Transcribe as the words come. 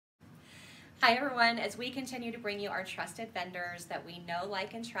Hi everyone, as we continue to bring you our trusted vendors that we know,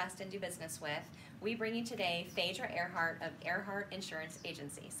 like, and trust and do business with, we bring you today Phaedra Earhart of Earhart Insurance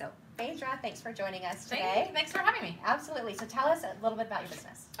Agency. So Phaedra, thanks for joining us today. Thanks for having me. Absolutely. So tell us a little bit about your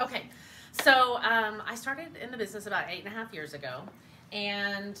business. Okay, so I started in the business about 8.5 years ago.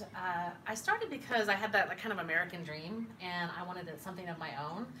 And I started because I had that kind of American dream and I wanted something of my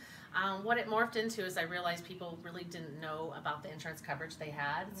own. What it morphed into is I realized people really didn't know about the insurance coverage they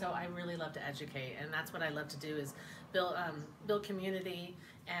had. So I really love to educate, and that's what I love to do, is build community,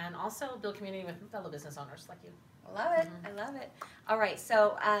 and also build community with fellow business owners like you. I love it. I love it. All right,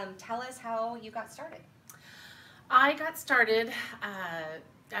 so tell us how you got started. I got started,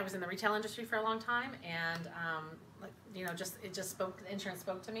 I was in the retail industry for a long time, and insurance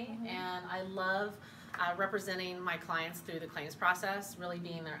spoke to me, and I love representing my clients through the claims process, really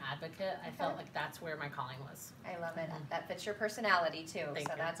being their advocate. I felt like that's where my calling was. I love it. That fits your personality too, Thank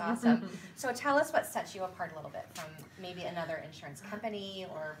you. That's awesome. So tell us what sets you apart a little bit from maybe another insurance company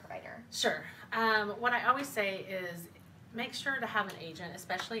or provider. Sure. What I always say is make sure to have an agent,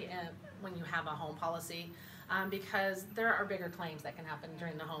 especially when you have a home policy, because there are bigger claims that can happen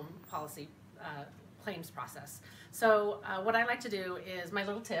during the home policy claims process. So what I like to do is, my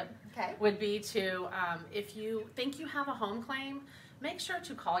little tip would be to, if you think you have a home claim, make sure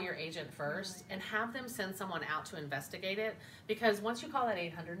to call your agent first and have them send someone out to investigate it, because once you call that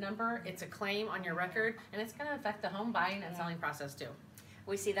 800 number, it's a claim on your record and it's going to affect the home buying and selling process too.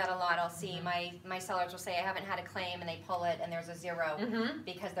 We see that a lot. I'll see my sellers will say, I haven't had a claim, and they pull it and there's a zero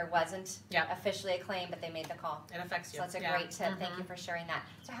because there wasn't officially a claim, but they made the call. It affects you. So that's a great tip. Thank you for sharing that.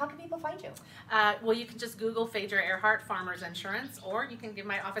 So how can people find you? Well, you can just Google Phaedra Earhart Farmers Insurance, or you can give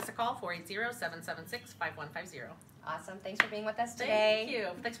my office a call, 480-776-5150. Awesome. Thanks for being with us today. Thank you.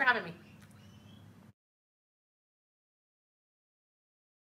 Thanks for having me.